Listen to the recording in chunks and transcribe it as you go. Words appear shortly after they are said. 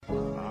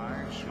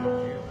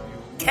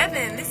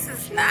Kevin, this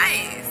is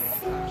nice.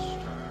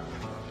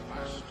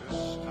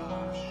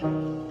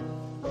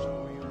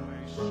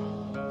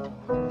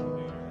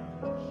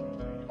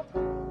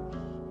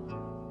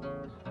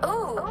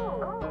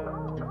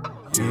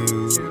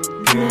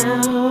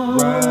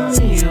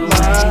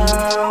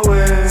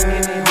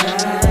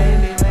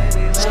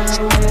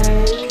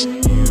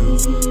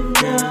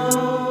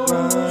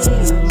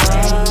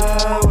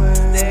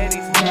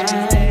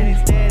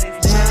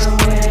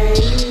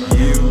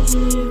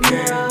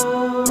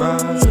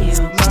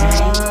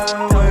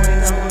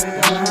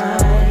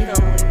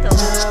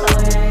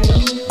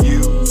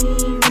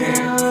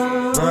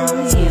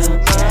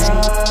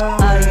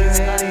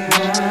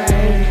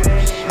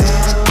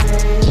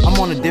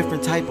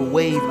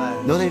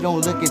 No, they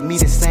don't look at me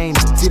the same.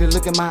 See the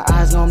look in my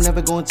eyes, no, I'm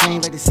never gonna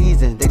change like the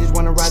season. They just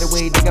wanna ride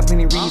away, they got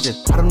plenty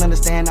reasons. I don't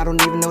understand, I don't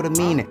even know the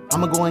meaning.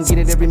 I'ma go and get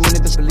it every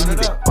minute to believe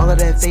it. All of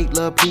that fake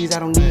love, please, I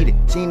don't need it.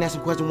 She ain't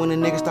asking question when a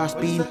nigga start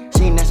speeding.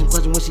 She ain't asking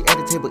question when she at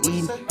the table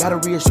eating. Gotta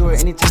reassure her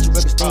anytime she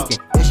record stinking.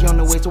 And she on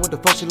the way, so what the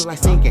fuck she look like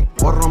sinking?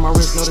 Water on my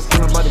wrist, know the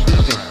skin about the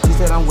beefing. She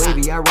said I'm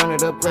wavy, I run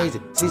it up crazy.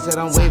 She said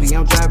I'm wavy,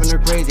 I'm driving her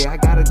crazy. I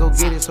gotta go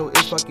get it, so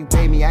it's fucking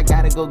pay me. I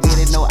gotta go get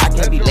it, no, I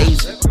can't be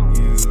lazy.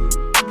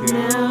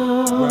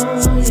 No,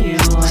 you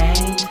ain't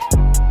wavy,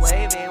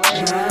 wavy,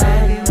 wavy,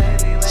 wavy,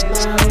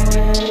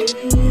 wavy.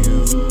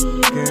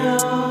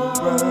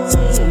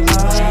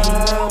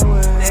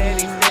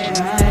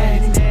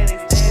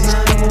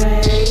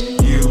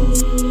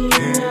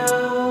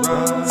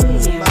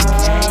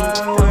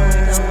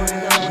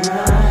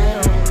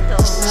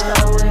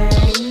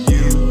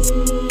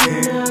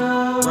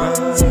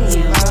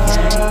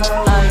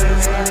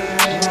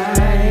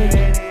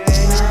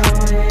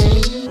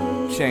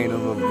 Chain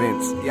of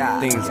events,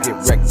 things get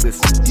reckless.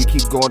 You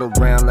keep going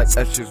around like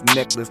Usher's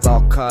necklace,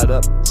 all caught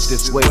up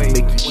this way,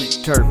 make you eat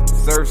turf.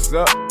 Surf's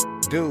up,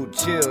 dude,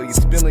 chill, you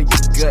spilling your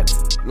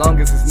guts.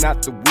 Long as it's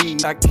not the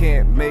weed, I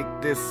can't make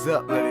this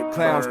up.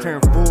 Clowns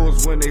turn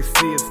fools when they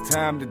see it's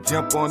time to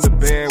jump on the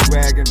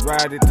bandwagon,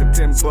 ride it to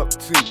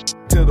Timbuktu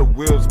till the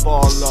wheels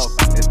fall off,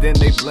 and then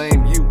they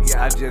blame you.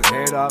 I just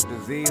head off the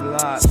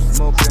Z-Lot,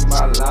 smoking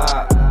my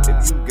lot.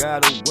 If you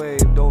got a way,